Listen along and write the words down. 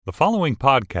The following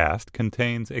podcast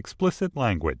contains explicit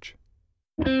language.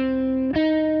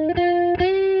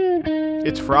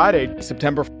 It's Friday,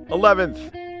 September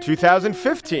 11th,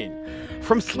 2015.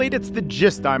 From Slate, it's The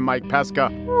Gist. I'm Mike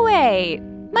Pesca. Wait,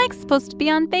 Mike's supposed to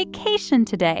be on vacation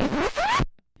today.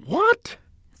 What?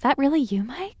 Is that really you,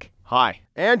 Mike? Hi,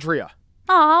 Andrea.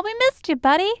 Aw, we missed you,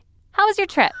 buddy. How was your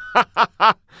trip?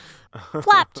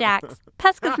 Flapjacks.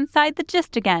 Pesca's inside The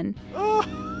Gist again.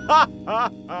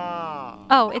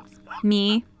 Oh, it's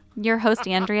me, your host,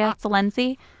 Andrea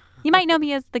Salenzi. You might know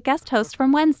me as the guest host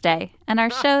from Wednesday and our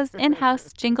show's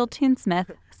in-house jingle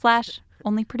tunesmith /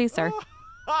 only producer.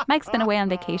 Mike's been away on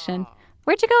vacation.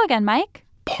 Where'd you go again, Mike?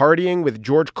 Partying with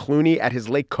George Clooney at his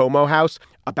Lake Como house,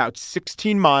 about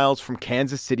 16 miles from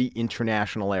Kansas City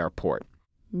International Airport.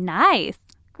 Nice.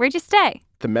 Where'd you stay?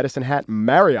 The Medicine Hat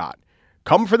Marriott.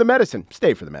 Come for the medicine,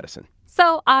 stay for the medicine.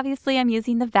 So obviously I'm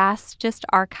using the vast Gist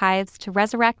archives to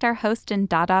resurrect our host in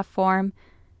Dada form.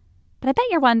 But I bet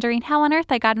you're wondering how on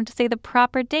earth I got him to say the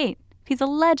proper date if he's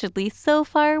allegedly so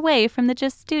far away from the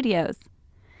Gist studios.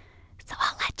 So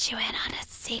I'll let you in on a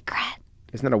secret.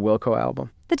 Isn't that a Wilco album?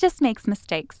 The Gist makes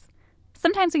mistakes.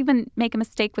 Sometimes we even make a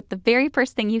mistake with the very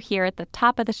first thing you hear at the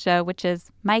top of the show, which is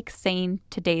Mike saying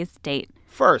today's date.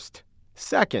 First,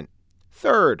 second,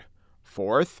 third,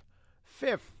 fourth,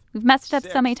 fifth. We've messed up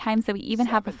so many times that we even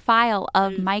have a file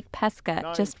of Mike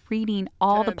Pesca just reading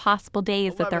all the possible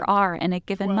days that there are in a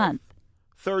given month.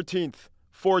 13th,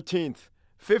 14th,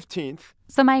 15th.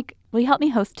 So, Mike, will you help me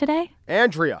host today?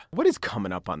 Andrea, what is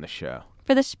coming up on the show?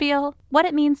 For the spiel, what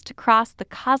it means to cross the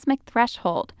cosmic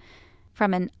threshold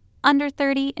from an under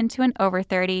 30 into an over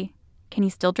 30. Can you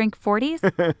still drink 40s?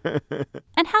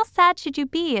 And how sad should you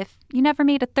be if you never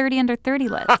made a 30 under 30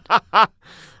 list?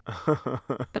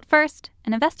 But first,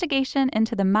 an investigation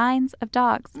into the minds of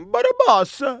dogs. But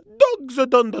boss, dogs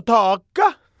done the talk.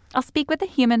 I'll speak with a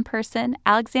human person,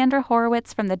 Alexandra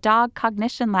Horowitz from the Dog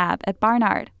Cognition Lab at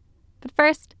Barnard. But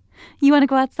first, you want to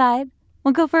go outside?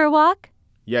 We'll go for a walk?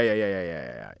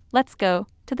 Yeah. Let's go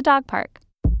to the dog park.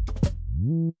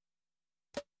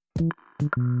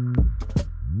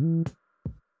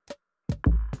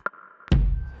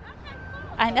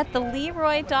 I'm at the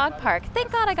Leroy Dog Park.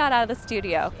 Thank God I got out of the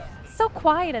studio. It's so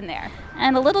quiet in there.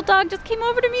 And a little dog just came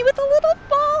over to me with a little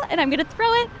ball, and I'm going to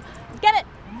throw it. Get it.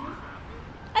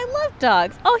 I love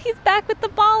dogs. Oh, he's back with the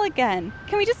ball again.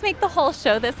 Can we just make the whole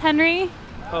show this, Henry?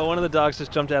 Oh, one of the dogs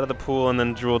just jumped out of the pool and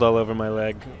then drooled all over my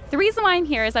leg. The reason why I'm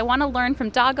here is I want to learn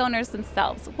from dog owners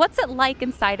themselves. What's it like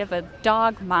inside of a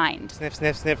dog mind? Sniff,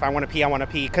 sniff, sniff, I want to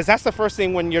pee. Because that's the first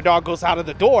thing when your dog goes out of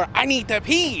the door. I need to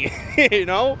pee, you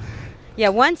know? Yeah,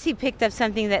 once he picked up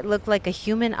something that looked like a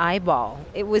human eyeball.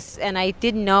 And I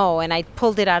didn't know, and I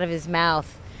pulled it out of his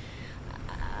mouth.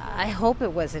 I hope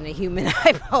it wasn't a human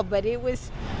eyeball, but it was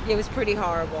pretty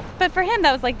horrible. But for him,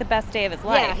 that was like the best day of his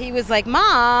life. Yeah, he was like,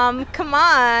 Mom, come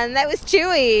on, that was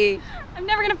chewy. I'm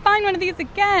never going to find one of these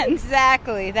again.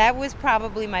 Exactly. That was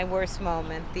probably my worst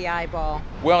moment, the eyeball.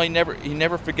 Well, he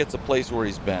never forgets a place where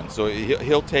he's been. So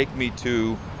he'll take me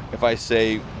to, if I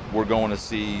say we're going to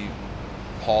see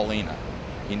Paulina,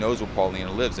 he knows where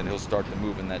Paulina lives, and he'll start to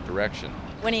move in that direction.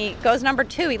 When he goes number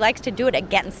 2, he likes to do it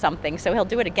against something. So he'll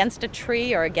do it against a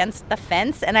tree or against the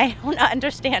fence, and I don't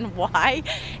understand why.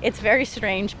 It's very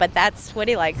strange, but that's what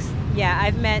he likes. Yeah,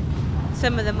 I've met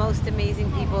some of the most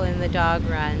amazing people in the dog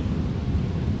run.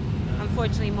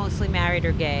 Unfortunately, mostly married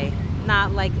or gay.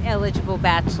 Not like eligible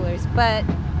bachelors, but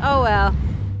oh well.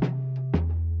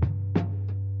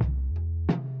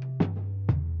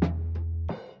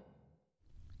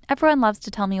 Everyone loves to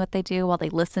tell me what they do while they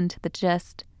listen to The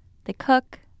Gist. They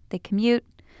cook, they commute,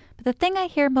 but the thing I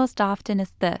hear most often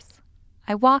is this.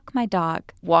 I walk my dog.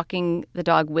 Walking the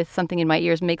dog with something in my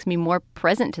ears makes me more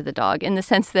present to the dog in the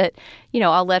sense that,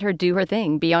 I'll let her do her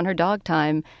thing, be on her dog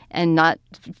time, and not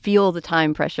feel the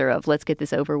time pressure of let's get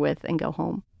this over with and go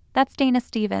home. That's Dana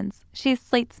Stevens. She's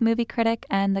Slate's movie critic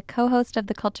and the co-host of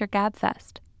the Culture Gab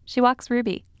Fest. She walks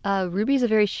Ruby. Ruby's a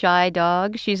very shy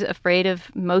dog. She's afraid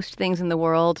of most things in the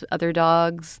world, other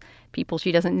dogs, people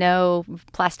she doesn't know.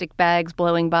 Plastic bags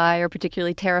blowing by are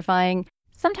particularly terrifying.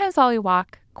 Sometimes while we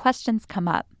walk, questions come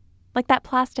up, like that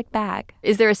plastic bag.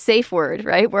 Is there a safe word,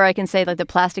 right, where I can say, like, the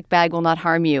plastic bag will not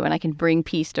harm you, and I can bring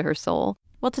peace to her soul?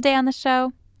 Well, today on the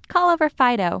show, call over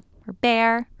Fido, or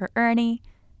Bear, or Ernie,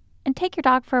 and take your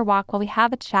dog for a walk while we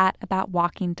have a chat about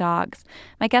walking dogs.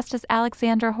 My guest is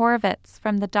Alexandra Horowitz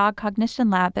from the Dog Cognition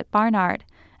Lab at Barnard,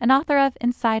 an author of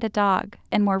Inside a Dog,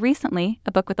 and more recently,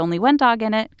 a book with only one dog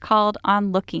in it called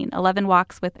On Looking, 11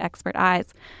 Walks with Expert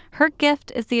Eyes. Her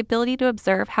gift is the ability to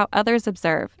observe how others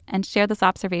observe and share those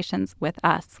observations with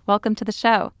us. Welcome to the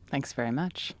show. Thanks very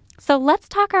much. So let's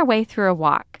talk our way through a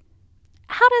walk.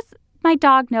 How does my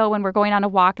dog know when we're going on a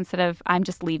walk instead of I'm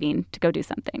just leaving to go do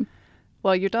something?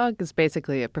 Well, your dog is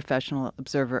basically a professional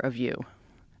observer of you.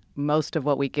 Most of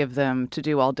what we give them to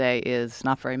do all day is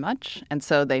not very much, and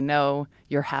so they know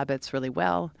your habits really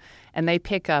well, and they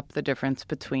pick up the difference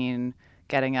between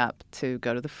getting up to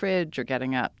go to the fridge or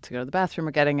getting up to go to the bathroom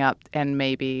or getting up and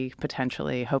maybe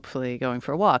potentially, hopefully, going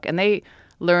for a walk. And they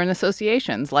learn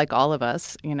associations like all of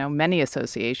us, many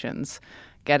associations,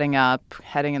 getting up,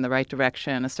 heading in the right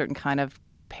direction, a certain kind of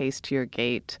pace to your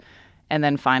gait, and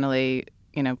then finally,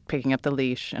 picking up the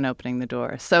leash and opening the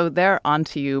door. So they're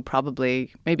onto you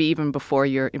probably maybe even before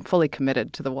you're fully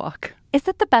committed to the walk. Is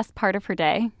it the best part of her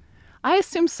day? I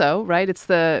assume so, right? It's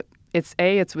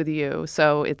with you,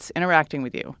 so it's interacting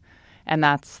with you. And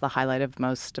that's the highlight of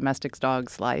most domestic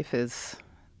dogs' life is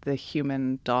the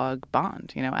human-dog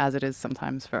bond, as it is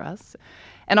sometimes for us.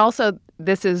 And also,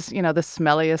 this is, the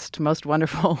smelliest, most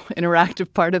wonderful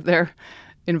interactive part of their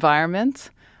environment.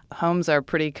 Homes are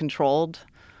pretty controlled,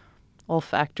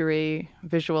 olfactory,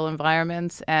 visual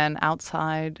environments, and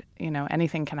outside,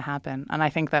 anything can happen. And I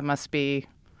think that must be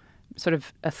sort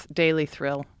of a daily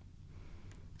thrill.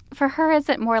 For her, is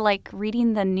it more like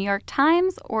reading the New York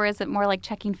Times or is it more like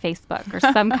checking Facebook or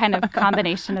some kind of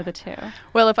combination of the two?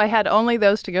 Well, if I had only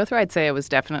those to go through, I'd say it was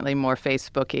definitely more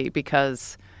Facebook-y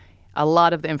because a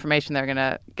lot of the information they're going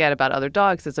to get about other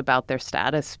dogs is about their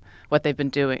status, what they've been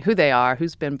doing, who they are,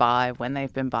 who's been by, when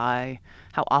they've been by,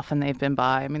 how often they've been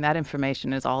by. I mean, that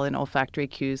information is all in olfactory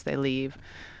cues they leave.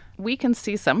 We can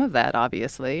see some of that,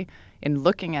 obviously, in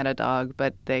looking at a dog,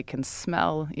 but they can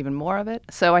smell even more of it.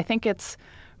 So I think it's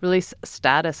really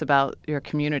status about your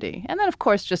community. And then, of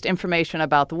course, just information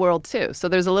about the world, too. So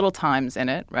there's a little Times in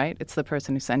it, right? It's the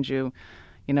person who sends you,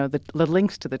 the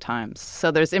links to the Times. So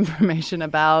there's information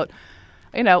about,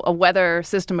 a weather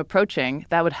system approaching.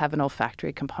 That would have an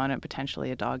olfactory component. Potentially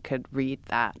a dog could read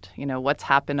that. What's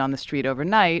happened on the street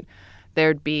overnight,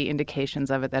 there'd be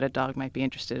indications of it that a dog might be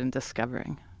interested in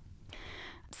discovering.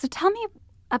 So tell me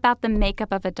about the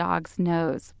makeup of a dog's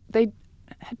nose. They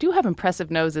do have impressive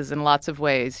noses in lots of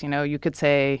ways. You could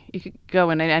say, you could go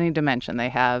in any dimension. They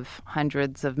have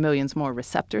hundreds of millions more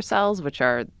receptor cells, which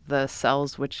are the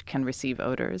cells which can receive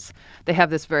odors. They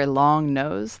have this very long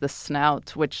nose, the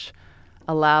snout, which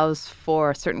allows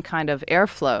for a certain kind of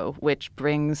airflow, which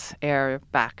brings air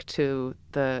back to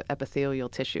the epithelial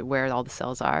tissue where all the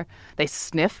cells are. They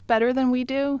sniff better than we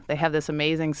do. They have this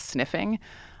amazing sniffing,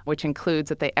 which includes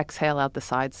that they exhale out the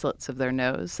side slits of their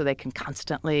nose so they can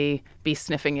constantly be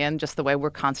sniffing in just the way we're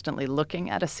constantly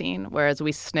looking at a scene, whereas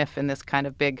we sniff in this kind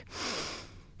of big,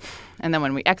 and then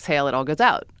when we exhale, it all goes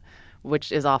out,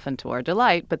 which is often to our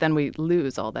delight, but then we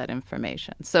lose all that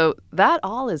information. So that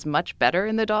all is much better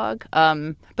in the dog,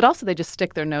 but also they just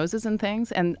stick their noses in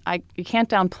things, and you can't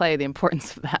downplay the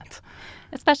importance of that.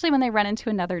 Especially when they run into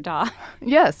another dog.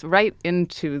 Yes, right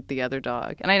into the other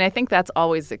dog. And I think that's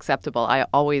always acceptable. I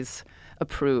always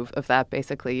approve of that,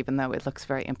 basically, even though it looks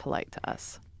very impolite to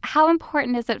us. How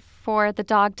important is it for the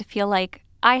dog to feel like,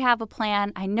 I have a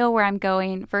plan, I know where I'm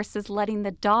going, versus letting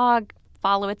the dog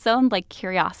follow its own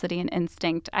curiosity and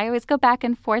instinct? I always go back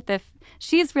and forth. If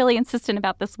she's really insistent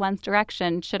about this one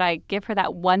direction, should I give her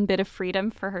that one bit of freedom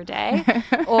for her day?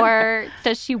 Or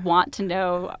does she want to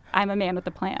know I'm a man with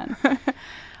a plan?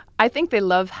 I think they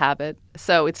love habit.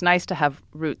 So it's nice to have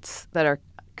routes that are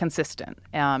consistent.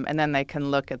 And then they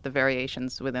can look at the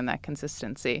variations within that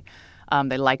consistency.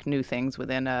 They like new things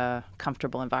within a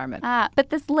comfortable environment.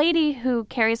 But this lady who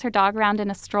carries her dog around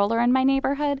in a stroller in my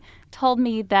neighborhood told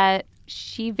me that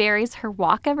she varies her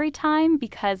walk every time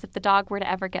because if the dog were to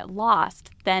ever get lost,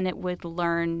 then it would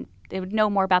know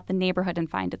more about the neighborhood and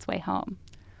find its way home.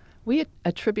 We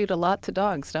attribute a lot to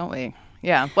dogs, don't we?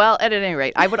 Yeah. Well, at any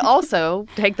rate, I would also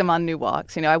take them on new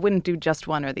walks. I wouldn't do just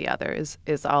one or the other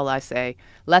is all I say.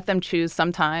 Let them choose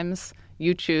sometimes.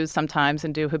 You choose sometimes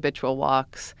and do habitual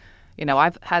walks.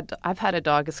 I've had a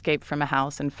dog escape from a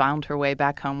house and found her way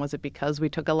back home. Was it because we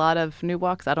took a lot of new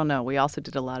walks? I don't know. We also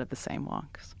did a lot of the same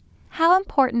walks. How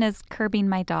important is curbing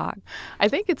my dog? I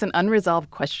think it's an unresolved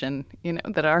question,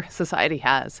 that our society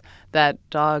has, that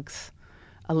dogs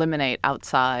eliminate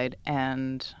outside.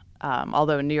 And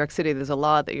although in New York City there's a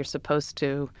law that you're supposed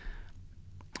to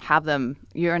have them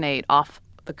urinate off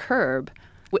the curb,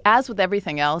 as with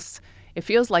everything else, it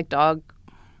feels like dog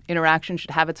interaction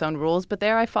should have its own rules. But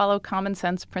there I follow common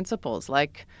sense principles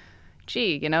like,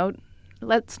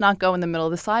 let's not go in the middle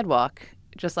of the sidewalk.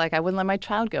 Just like I wouldn't let my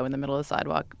child go in the middle of the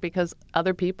sidewalk because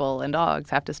other people and dogs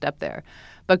have to step there.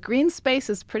 But green space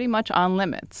is pretty much on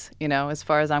limits, as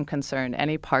far as I'm concerned,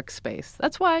 any park space.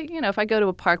 That's why, if I go to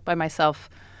a park by myself,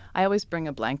 I always bring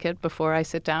a blanket before I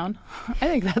sit down. I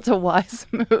think that's a wise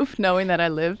move, knowing that I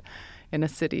live in a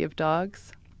city of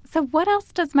dogs. So what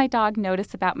else does my dog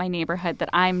notice about my neighborhood that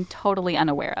I'm totally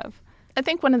unaware of? I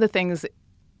think one of the things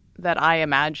that I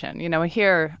imagine,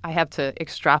 here I have to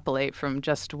extrapolate from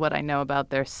just what I know about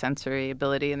their sensory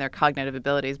ability and their cognitive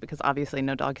abilities, because obviously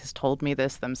no dog has told me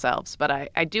this themselves. But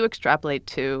I do extrapolate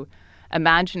to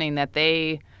imagining that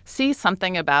they see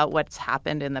something about what's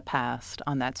happened in the past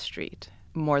on that street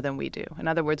more than we do. In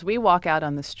other words, we walk out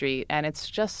on the street and it's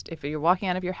just, if you're walking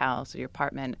out of your house or your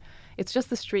apartment, it's just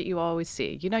the street you always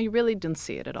see. You really didn't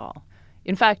see it at all.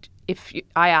 In fact, if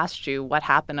I asked you what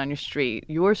happened on your street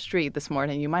this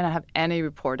morning, you might not have any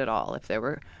report at all. If there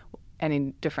were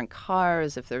any different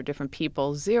cars, if there were different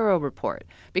people, zero report,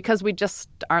 because we just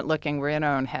aren't looking. We're in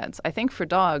our own heads. I think for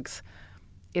dogs,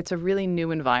 it's a really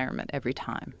new environment every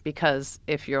time, because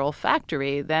if you're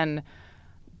olfactory, then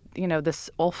this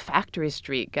olfactory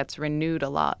street gets renewed a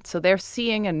lot. So they're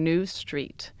seeing a new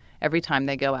street every time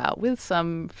they go out with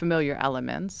some familiar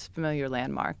elements, familiar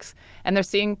landmarks. And they're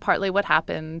seeing partly what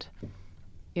happened,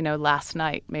 last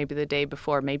night, maybe the day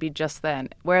before, maybe just then,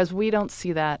 whereas we don't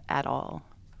see that at all.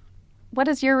 What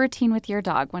is your routine with your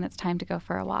dog when it's time to go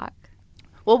for a walk?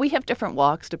 Well, we have different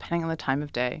walks depending on the time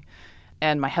of day.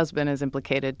 And my husband is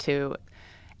implicated too.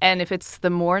 And if it's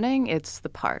the morning, it's the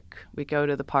park. We go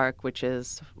to the park,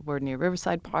 we're near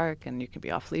Riverside Park, and you can be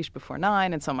off leash before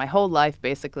 9. And so my whole life,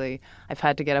 basically, I've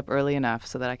had to get up early enough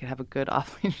so that I could have a good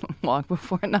off leash walk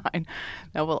before 9.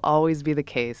 That will always be the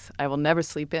case. I will never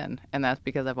sleep in, and that's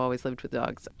because I've always lived with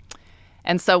dogs.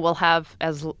 And so we'll have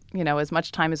as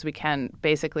much time as we can,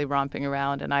 basically romping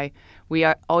around. And we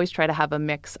always try to have a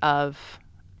mix of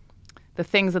the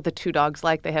things that the two dogs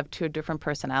like. They have two different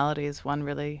personalities. One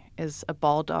really is a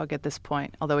ball dog at this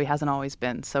point, although he hasn't always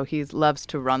been. So he loves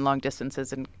to run long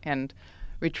distances and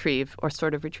retrieve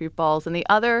balls. And the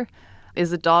other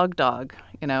is a dog,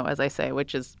 as I say,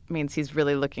 which means he's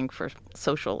really looking for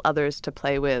social others to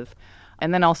play with.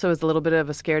 And then also is a little bit of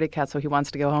a scaredy cat, so he wants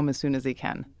to go home as soon as he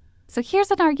can. So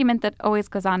here's an argument that always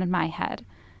goes on in my head.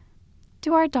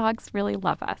 Do our dogs really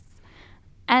love us?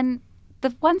 And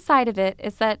the one side of it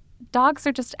is that dogs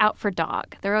are just out for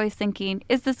dog. They're always thinking,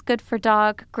 is this good for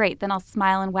dog? Great, then I'll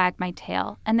smile and wag my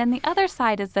tail. And then the other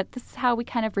side is that this is how we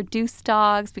kind of reduce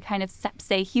dogs. We kind of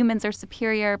say humans are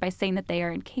superior by saying that they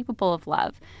are incapable of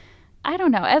love. I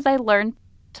don't know. As I learn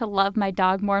to love my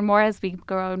dog more and more, as we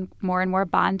grow more and more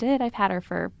bonded, I've had her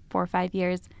for 4 or 5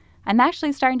 years, I'm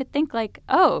actually starting to think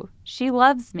oh, she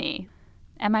loves me.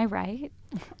 Am I right?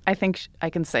 I think I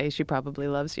can say she probably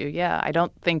loves you. Yeah, I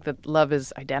don't think that love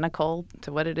is identical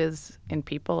to what it is in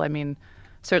people. I mean,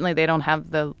 certainly they don't have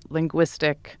the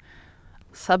linguistic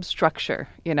substructure,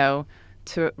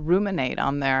 to ruminate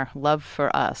on their love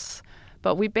for us.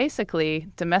 But we basically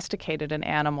domesticated an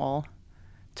animal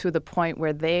to the point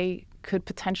where they could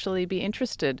potentially be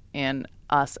interested in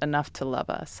us enough to love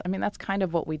us. I mean, that's kind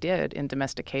of what we did in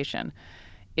domestication,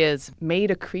 is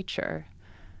made a creature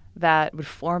that would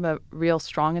form a real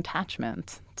strong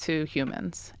attachment to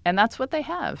humans. And that's what they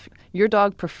have. Your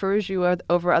dog prefers you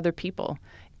over other people.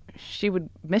 She would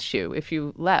miss you if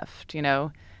you left,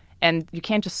 and you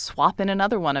can't just swap in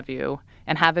another one of you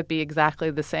and have it be exactly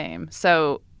the same.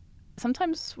 So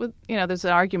sometimes there's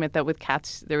an argument that with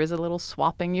cats, there is a little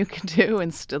swapping you can do,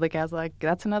 and still the cat's like,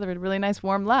 that's another really nice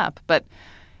warm lap. But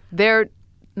they're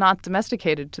not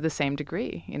domesticated to the same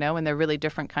degree, and they're really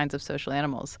different kinds of social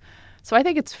animals. So I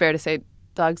think it's fair to say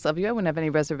dogs love you. I wouldn't have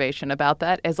any reservation about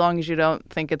that, as long as you don't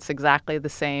think it's exactly the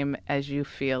same as you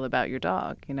feel about your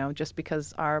dog, just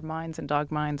because our minds and dog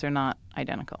minds are not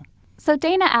identical. So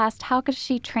Dana asked, how could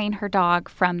she train her dog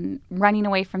from running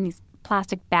away from these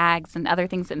plastic bags and other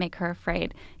things that make her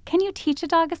afraid? Can you teach a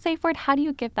dog a safe word? How do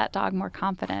you give that dog more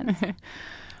confidence?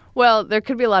 Well, there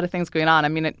could be a lot of things going on. I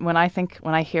mean, when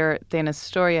I hear Dana's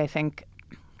story, I think,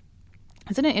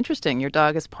 isn't it interesting? Your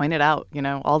dog has pointed out,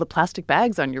 all the plastic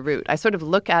bags on your route. I sort of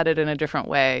look at it in a different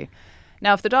way.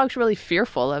 Now, if the dog's really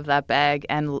fearful of that bag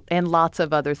and lots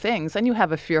of other things, then you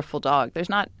have a fearful dog. There's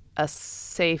not a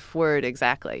safe word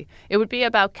exactly. It would be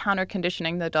about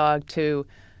counter-conditioning the dog to,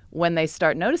 when they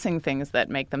start noticing things that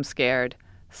make them scared,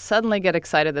 suddenly get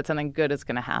excited that something good is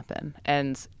going to happen.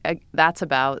 And that's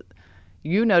about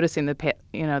you noticing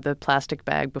the plastic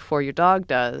bag before your dog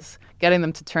does, getting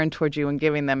them to turn towards you and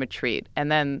giving them a treat.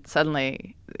 And then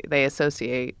suddenly they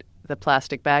associate the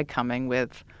plastic bag coming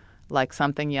with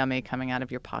something yummy coming out of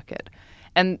your pocket.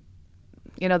 And,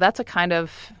 that's a kind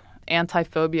of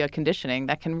anti-phobia conditioning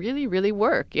that can really, really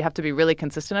work. You have to be really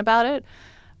consistent about it.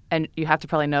 And you have to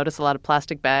probably notice a lot of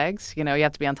plastic bags. You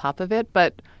have to be on top of it.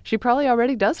 But she probably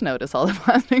already does notice all the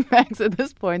plastic bags at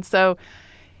this point. So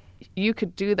you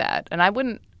could do that. And I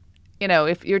wouldn't,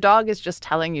 if your dog is just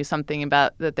telling you something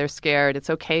about that they're scared, it's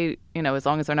okay, as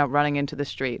long as they're not running into the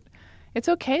street. It's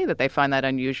okay that they find that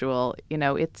unusual.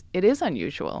 It is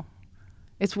unusual.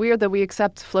 It's weird that we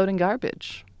accept floating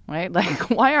garbage, right? Like,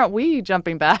 why aren't we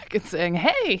jumping back and saying,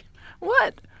 hey,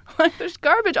 what? Like, there's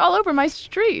garbage all over my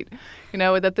street.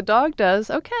 That the dog does,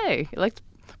 okay. Let's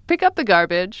pick up the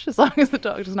garbage as long as the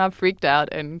dog is not freaked out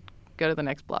and go to the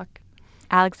next block.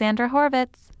 Alexandra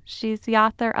Horowitz. She's the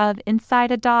author of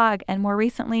Inside a Dog and more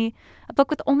recently a book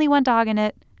with only one dog in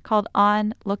it called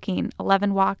On Looking,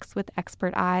 11 Walks with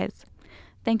Expert Eyes.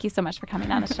 Thank you so much for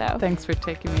coming on the show. Thanks for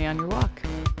taking me on your walk.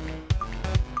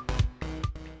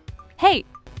 Hey,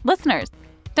 listeners,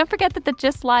 don't forget that the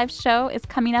Gist Live show is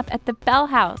coming up at the Bell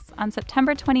House on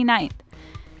September 29th.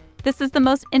 This is the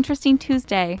most interesting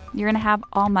Tuesday you're going to have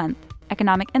all month.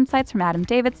 Economic insights from Adam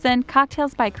Davidson,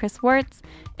 cocktails by Chris Wirtz,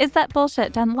 Is That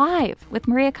Bullshit done live with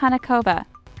Maria Konnikova,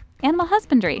 animal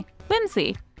husbandry,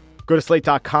 whimsy. Go to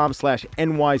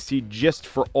slate.com/NYCGist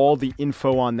for all the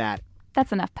info on that.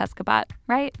 That's enough Pescabot,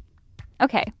 right?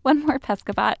 Okay, one more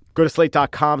Pescabot. Go to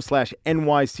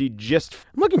slate.com/NYCGist.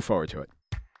 I'm looking forward to it.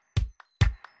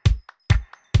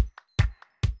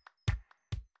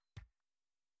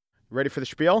 Ready for the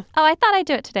spiel? Oh, I thought I'd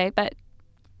do it today, but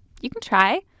you can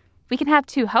try. We can have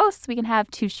two hosts. We can have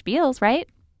two spiels, right?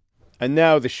 And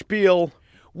now the spiel.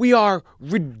 We are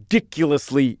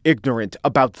ridiculously ignorant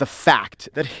about the fact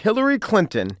that Hillary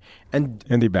Clinton and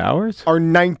Andy Bowers are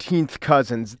 19th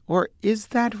cousins. Or is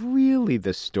that really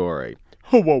the story?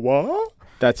 Wha-wha-wha?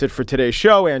 That's it for today's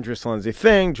show. Andrews Lindsay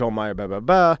Thing, Joel Meyer,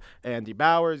 ba-ba-ba, Andy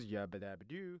Bowers,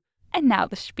 yabba-dabba-doo. And now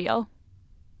the spiel.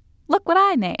 Look what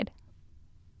I made.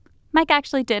 Mike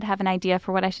actually did have an idea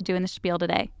for what I should do in the spiel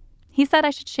today. He said I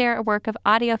should share a work of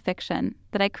audio fiction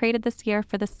that I created this year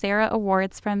for the Sarah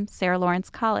Awards from Sarah Lawrence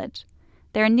College.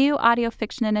 They're a new audio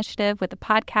fiction initiative with a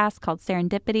podcast called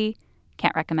Serendipity.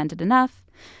 Can't recommend it enough.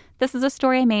 This is a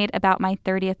story I made about my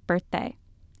 30th birthday.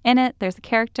 In it, there's a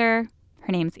character.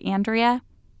 Her name's Andrea,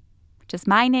 which is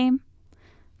my name.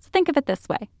 So think of it this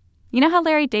way. You know how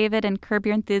Larry David in Curb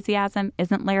Your Enthusiasm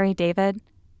isn't Larry David,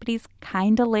 but he's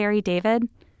kinda Larry David?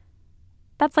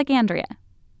 That's like Andrea.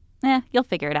 You'll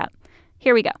figure it out.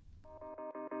 Here we go.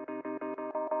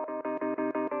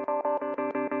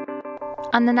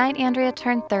 On the night Andrea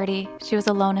turned 30, she was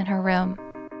alone in her room.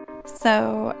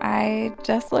 So I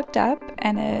just looked up,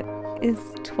 and it is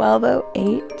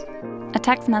 12:08. A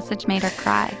text message made her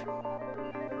cry.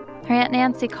 Her Aunt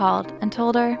Nancy called and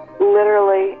told her,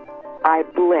 literally, I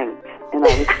blinked, and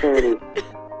I was 30.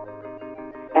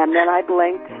 And then I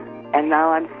blinked, and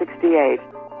now I'm 68.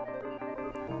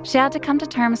 She had to come to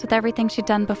terms with everything she'd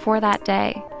done before that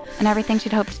day and everything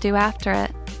she'd hoped to do after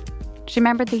it. She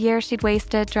remembered the years she'd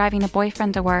wasted driving a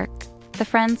boyfriend to work, the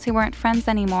friends who weren't friends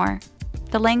anymore,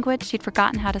 the language she'd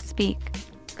forgotten how to speak.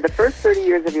 The first 30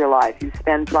 years of your life you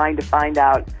spend trying to find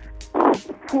out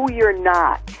who you're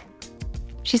not.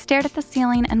 She stared at the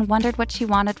ceiling and wondered what she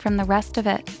wanted from the rest of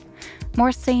it.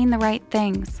 More saying the right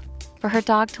things, for her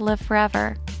dog to live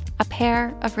forever, a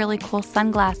pair of really cool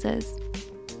sunglasses.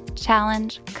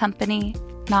 Challenge, company,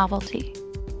 novelty.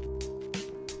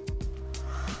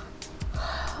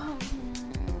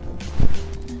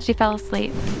 She fell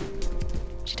asleep.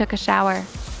 She took a shower.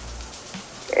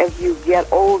 As you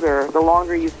get older, the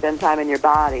longer you spend time in your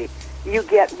body, you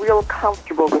get real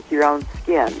comfortable with your own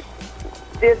skin.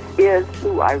 This is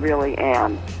who I really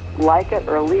am. Like it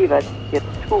or leave it, it's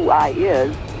who I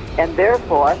is, and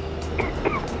therefore,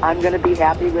 I'm going to be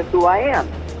happy with who I am.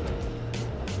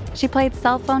 She played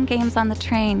cell phone games on the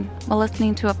train while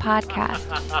listening to a podcast.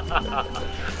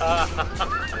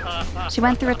 She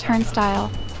went through a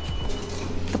turnstile.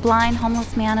 The blind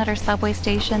homeless man at her subway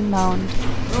station moaned.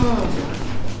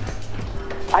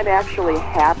 I'm actually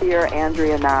happier,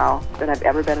 Andrea, now than I've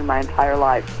ever been in my entire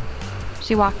life.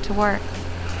 She walked to work.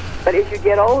 But as you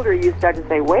get older, you start to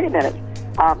say, wait a minute,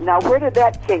 now where did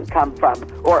that kink come from?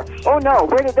 Or, oh no,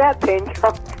 where did that pain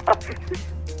come from?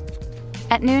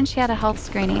 At noon, she had a health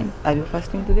screening. Are you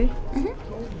fasting today?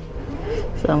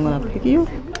 Mm-hmm. So I'm going to pick you.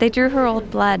 They drew her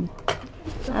old blood.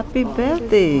 Happy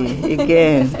birthday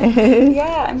again.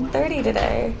 Yeah, I'm 30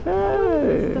 today.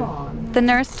 Oh. The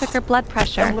nurse took her blood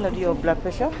pressure. I'm going to do your blood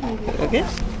pressure. Okay.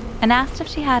 And asked if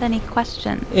she had any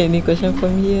questions. Any question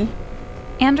from here?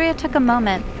 Andrea took a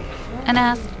moment and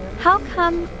asked, how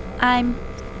come I'm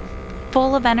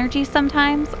full of energy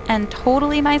sometimes and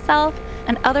totally myself,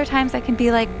 and other times I can be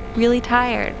really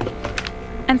tired?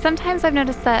 And sometimes I've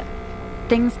noticed that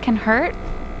things can hurt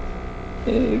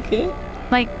Okay.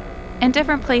 Like, in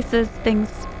different places, things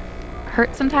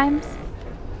hurt sometimes.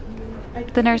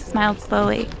 The nurse smiled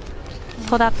slowly,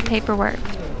 pulled out the paperwork,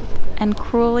 and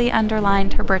cruelly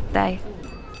underlined her birthday.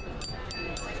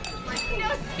 No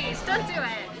speech, don't do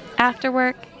it. After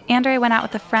work, Andrea went out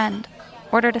with a friend,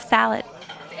 ordered a salad.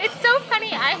 It's so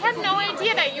funny, I had no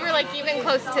idea that you were like even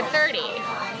close to 30.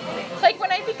 Like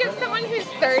when I think of someone who's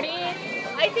 30,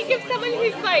 I think of someone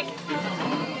who's like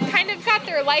kind of got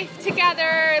their life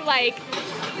together, like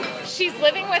she's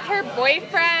living with her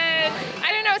boyfriend.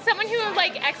 I don't know, someone who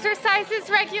like exercises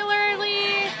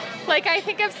regularly. Like I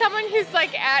think of someone who's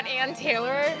like at Ann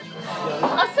Taylor.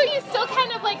 Also, you still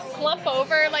kind of like slump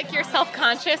over, like you're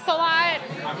self-conscious a lot.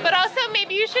 But also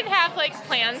maybe you should have like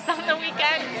plans on the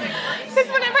weekend. Because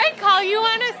whenever I call you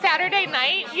on a Saturday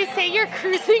night, you say you're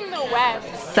cruising the web.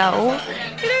 So?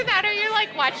 Either that or you're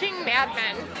like watching Mad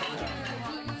Men.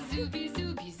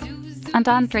 On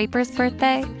Don Draper's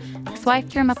birthday, his wife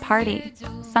threw him a party,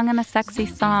 sung him a sexy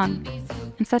song,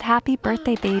 and said, "Happy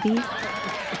birthday, baby."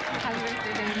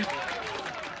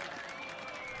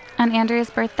 On Andrea's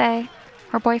birthday,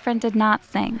 her boyfriend did not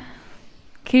sing.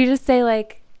 Can you just say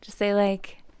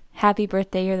happy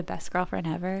birthday, you're the best girlfriend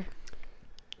ever?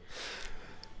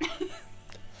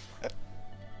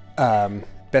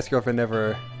 Best girlfriend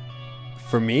ever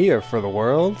for me or for the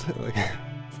world?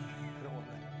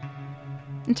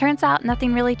 It turns out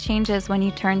nothing really changes when you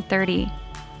turn 30.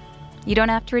 You don't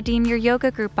have to redeem your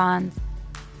yoga Groupons.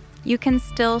 You can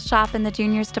still shop in the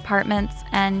juniors departments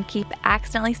and keep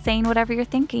accidentally saying whatever you're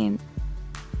thinking.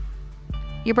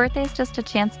 Your birthday is just a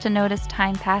chance to notice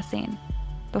time passing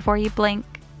before you blink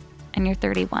and you're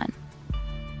 31.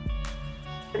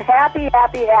 Happy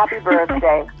birthday.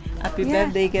 Happy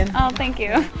birthday again. Oh, thank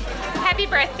you. Happy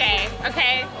birthday,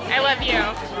 okay? I love you.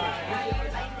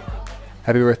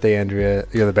 Happy birthday, Andrea.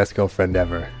 You're the best girlfriend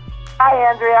ever.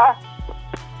 Hi, Andrea.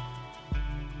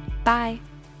 Bye.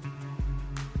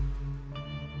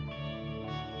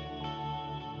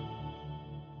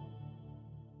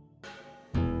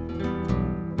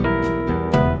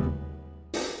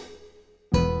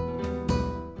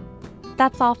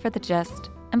 That's all for the gist.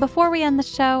 And before we end the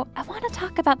show, I want to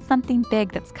talk about something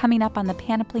big that's coming up on the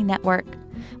Panoply Network.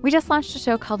 We just launched a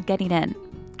show called Getting In.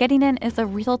 Getting In is a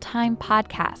real-time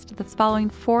podcast that's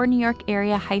following 4 New York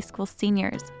area high school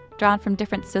seniors, drawn from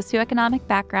different socioeconomic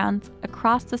backgrounds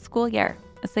across the school year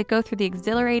as they go through the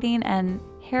exhilarating and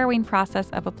harrowing process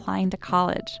of applying to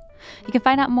college. You can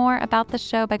find out more about the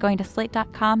show by going to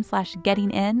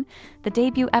slate.com/gettingin. The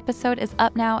debut episode is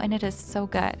up now, and it is so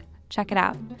good. Check it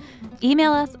out.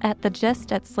 Email us at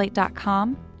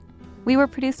thegist@slate.com. We were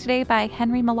produced today by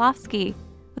Henry Malofsky,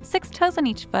 with 6 toes on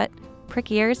each foot,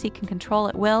 prick ears he can control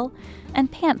at will,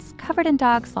 and pants covered in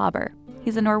dog slobber.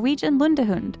 He's a Norwegian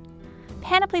Lundehund.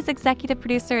 Panoply's executive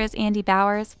producer is Andy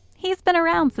Bowers. He's been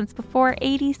around since before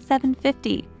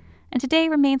 8750, and today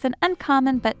remains an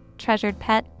uncommon but treasured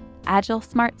pet, agile,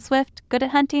 smart, swift, good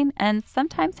at hunting, and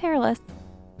sometimes hairless,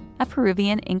 a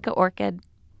Peruvian Inca orchid.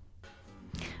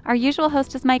 Our usual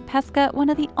host is Mike Pesca, one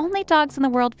of the only dogs in the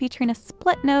world featuring a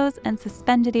split nose and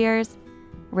suspended ears.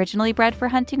 Originally bred for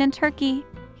hunting in Turkey,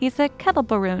 he's a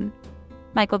Kettlebaroon.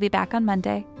 Mike will be back on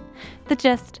Monday. The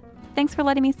Gist. Thanks for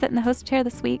letting me sit in the host chair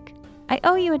this week. I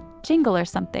owe you a jingle or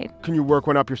something. Can you work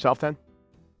one up yourself then?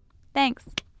 Thanks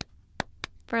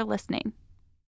for listening.